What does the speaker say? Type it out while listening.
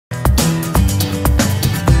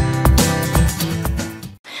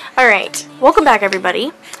Alright, welcome back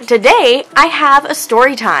everybody. Today I have a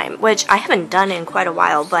story time, which I haven't done in quite a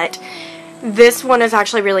while, but this one is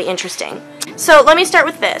actually really interesting. So let me start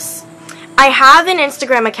with this. I have an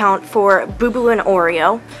Instagram account for Boo Boo and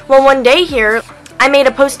Oreo. Well, one day here, I made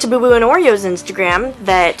a post to Boo Boo and Oreo's Instagram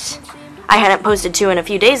that I hadn't posted to in a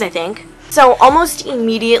few days, I think. So almost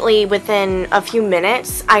immediately within a few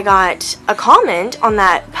minutes, I got a comment on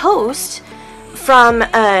that post from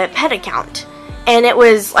a pet account. And it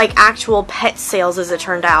was like actual pet sales, as it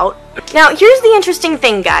turned out. Now, here's the interesting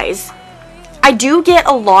thing, guys. I do get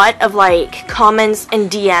a lot of like comments and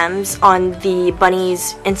DMs on the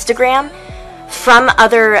bunny's Instagram from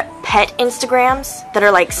other pet Instagrams that are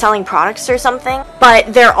like selling products or something,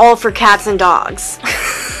 but they're all for cats and dogs.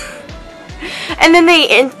 And then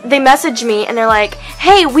they message me and they're like,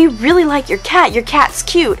 "Hey, we really like your cat. Your cat's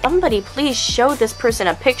cute. Somebody please show this person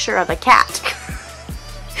a picture of a cat."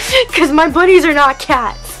 Because my bunnies are not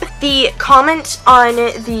cats. The comment on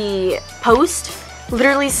the post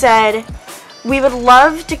literally said, "We would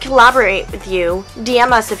love to collaborate with you.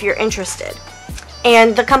 DM us if you're interested."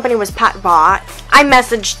 And the company was PatBaw. I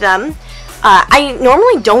messaged them. I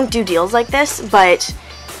normally don't do deals like this, but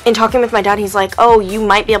in talking with my dad, he's like, "Oh, you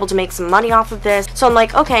might be able to make some money off of this." So I'm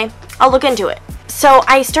like, okay, I'll look into it. So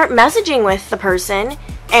I start messaging with the person,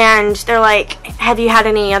 and they're like, "Have you had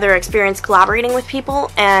any other experience collaborating with people?"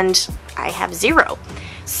 And I have zero.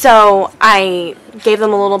 So I gave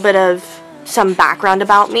them a little bit of some background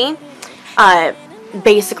about me.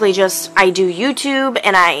 Basically just, I do YouTube,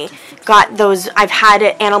 and I got those, I've had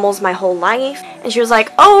animals my whole life. And she was like,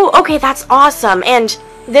 "Oh, okay, that's awesome." And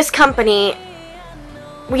this company,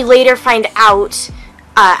 we later find out,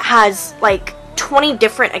 has like 20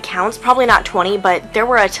 different accounts. Probably not 20, but there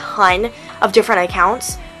were a ton of different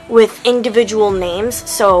accounts with individual names.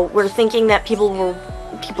 So we're thinking that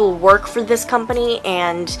people work for this company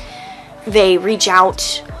and they reach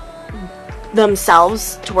out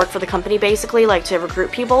themselves to work for the company, basically, like to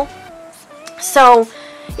recruit people. So,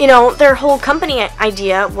 you know, their whole company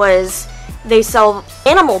idea was they sell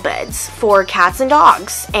animal beds for cats and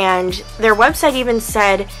dogs, and their website even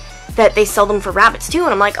said that they sell them for rabbits too.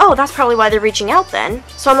 And I'm like, oh, that's probably why they're reaching out then.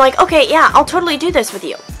 So I'm like, okay, yeah, I'll totally do this with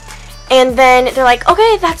you. And then they're like,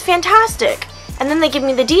 okay, that's fantastic. And then they give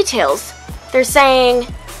me the details. They're saying,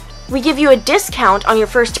 "We give you a discount on your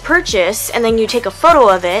first purchase, and then you take a photo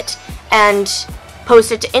of it and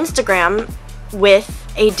post it to Instagram with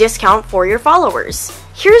a discount for your followers."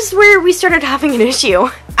 Here's where we started having an issue.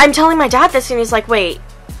 I'm telling my dad this, and he's like, "Wait,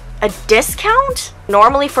 a discount?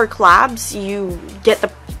 Normally for collabs, you get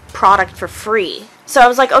the product for free." So I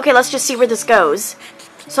was like, okay, let's just see where this goes.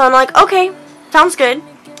 So I'm like, okay, sounds good.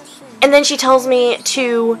 And then she tells me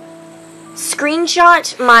to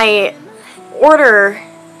screenshot my order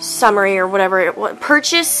summary or whatever,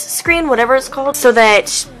 purchase screen, whatever it's called, so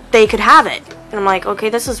that they could have it. And I'm like, okay,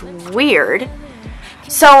 this is weird.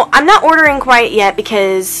 So I'm not ordering quite yet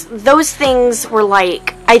because those things were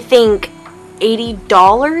like, I think,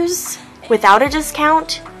 $80 without a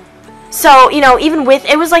discount. So, you know, even with,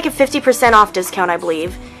 it was like a 50% off discount, I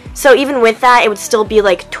believe. So even with that, it would still be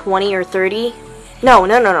like 20 or 30. No,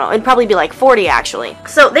 it'd probably be like 40 actually.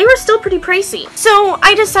 So they were still pretty pricey. So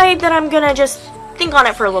I decided that I'm gonna just think on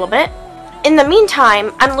it for a little bit. In the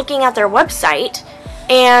meantime, I'm looking at their website,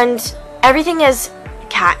 and everything is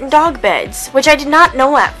cat and dog beds, which I did not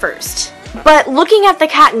know at first. But looking at the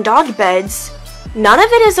cat and dog beds, none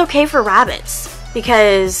of it is okay for rabbits,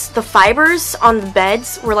 because the fibers on the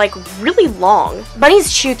beds were like really long.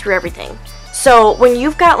 Bunnies chew through everything. So when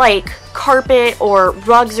you've got like carpet or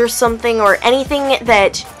rugs or something, or anything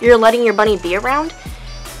that you're letting your bunny be around,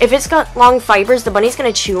 if it's got long fibers, the bunny's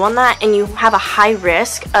gonna chew on that, and you have a high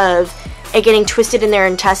risk of it getting twisted in their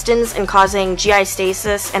intestines and causing GI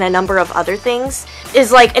stasis and a number of other things.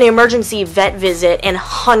 Is like an emergency vet visit and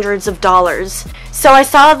hundreds of dollars. So I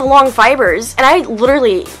saw the long fibers, and I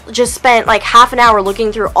literally just spent like half an hour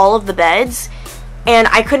looking through all of the beds, and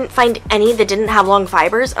I couldn't find any that didn't have long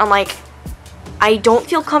fibers. I'm like, I don't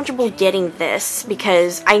feel comfortable getting this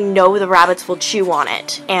because I know the rabbits will chew on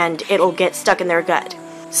it and it'll get stuck in their gut.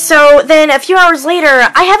 So then a few hours later,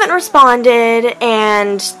 I haven't responded,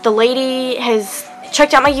 and the lady has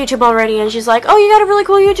checked out my YouTube already, and she's like, "Oh, you got a really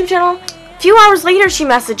cool YouTube channel." A few hours later, she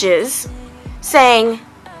messages saying,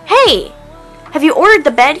 "Hey, have you ordered the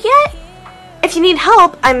bed yet? If you need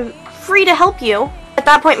help, I'm free to help you." At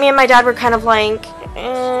that point, me and my dad were kind of like,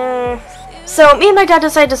 So me and my dad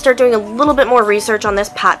decided to start doing a little bit more research on this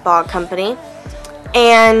PatBaw company.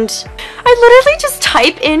 And I literally just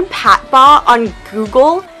type in PatBaw on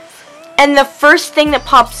Google, and the first thing that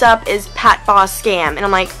pops up is PatBaw scam. And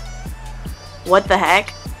I'm like, what the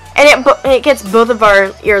heck? And it gets both of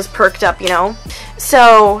our ears perked up, you know?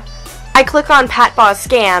 So I click on PatBaw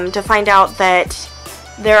Scam to find out that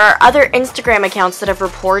there are other Instagram accounts that have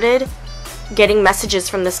reported getting messages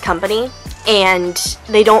from this company, and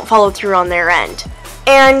they don't follow through on their end.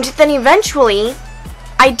 And then eventually,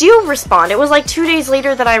 I do respond. It was like 2 days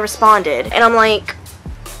later that I responded, and I'm like,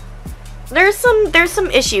 there's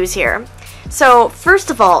some issues here. So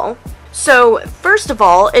first of all,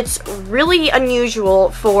 it's really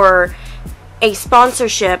unusual for a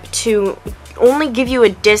sponsorship to only give you a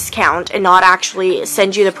discount and not actually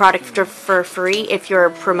send you the product for free if you're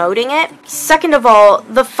promoting it. Second of all,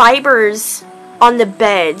 the fibers on the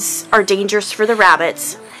beds are dangerous for the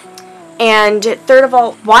rabbits. And third of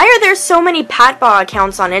all, why are there so many PatBaw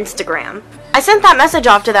accounts on Instagram? I sent that message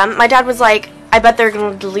off to them. My dad was like, I bet they're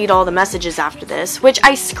going to delete all the messages after this, which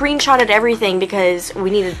I screenshotted everything because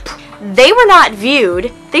we needed they were not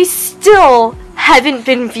viewed. They still haven't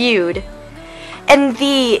been viewed. And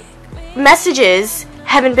the messages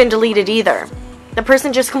haven't been deleted either. The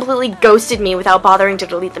person just completely ghosted me without bothering to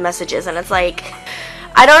delete the messages, and it's like,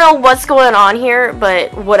 I don't know what's going on here,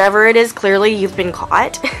 but whatever it is, clearly you've been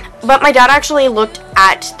caught. But my dad actually looked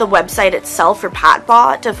at the website itself for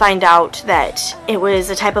PatBaw to find out that it was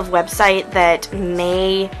a type of website that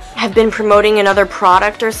may have been promoting another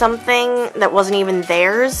product or something that wasn't even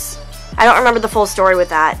theirs. I don't remember the full story with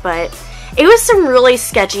that, but it was some really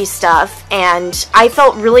sketchy stuff, and I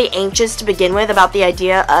felt really anxious to begin with about the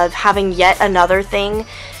idea of having yet another thing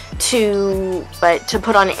to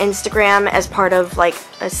put on Instagram as part of like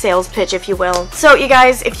a sales pitch, if you will. So you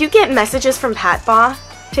guys, if you get messages from PatBaw,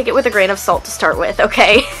 take it with a grain of salt to start with,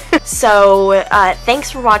 okay? So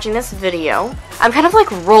thanks for watching this video. I'm kind of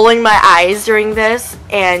like rolling my eyes during this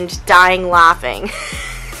and dying laughing.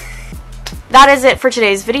 That is it for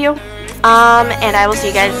today's video. And I will see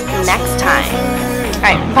you guys next time.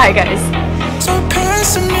 Alright, bye guys. So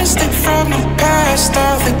pessimistic from the past,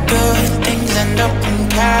 all the good things end up in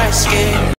past, yeah.